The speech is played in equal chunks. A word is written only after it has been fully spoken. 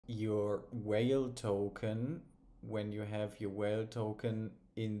your whale token when you have your whale token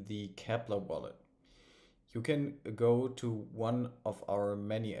in the Keplr wallet. You can go to one of our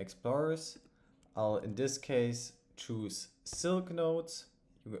many explorers. I'll, in this case, choose Silk Nodes.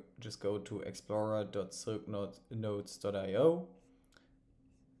 You just go to explorer.silknodes.io,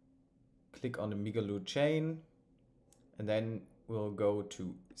 click on the Migaloo chain, and then we'll go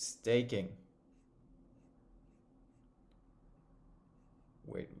to staking.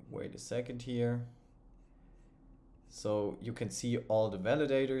 Wait a second here. So you can see all the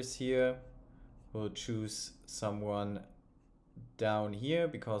validators here. We'll choose someone down here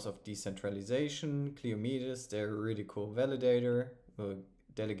because of decentralization. Cleomedes, they're a really cool validator. We'll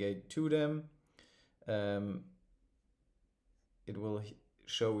delegate to them. It will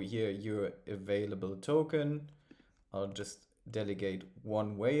show here your available token. I'll just delegate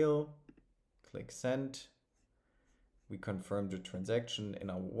one whale, click send. We confirm the transaction in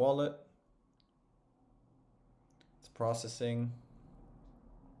our wallet. It's processing.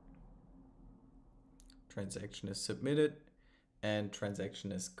 Transaction is submitted and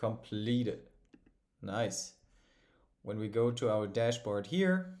transaction is completed. Nice. When we go to our dashboard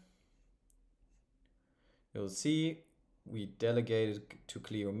here, you'll see we delegated to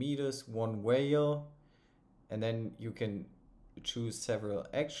Cleomedes one whale, and then you can choose several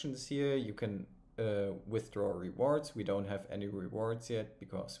actions here. You can withdraw rewards. We don't have any rewards yet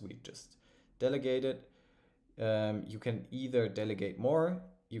because we just delegated. You can either delegate more,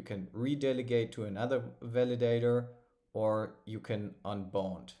 you can redelegate to another validator, or you can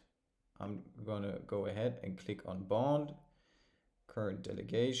unbond. I'm gonna go ahead and click on bond. Current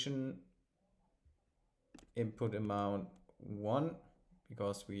delegation. Input amount 1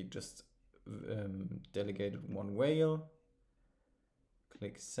 because we just delegated one whale.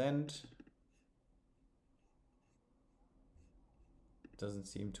 Click send. Doesn't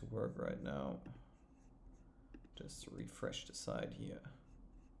seem to work right now. Just refresh the site here.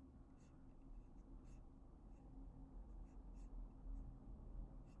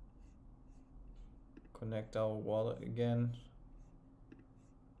 Connect our wallet again.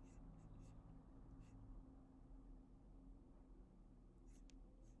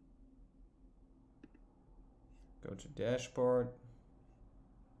 Go to dashboard.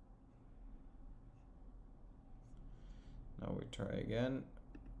 Now we try again.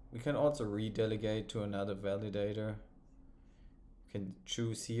 We can also redelegate to another validator. You can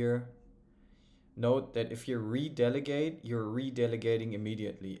choose here. Note that if you redelegate, you're redelegating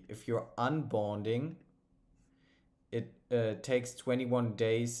immediately. If you're unbonding, it takes 21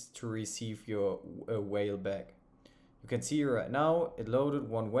 days to receive your whale back. You can see right now, it loaded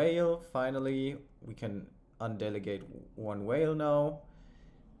one whale. Finally, we can undelegate one whale now.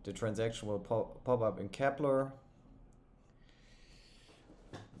 The transaction will pop up in Keplr.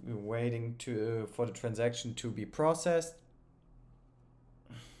 We're waiting for the transaction to be processed.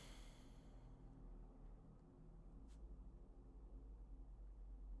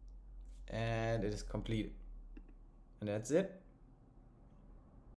 And it is complete. And that's it.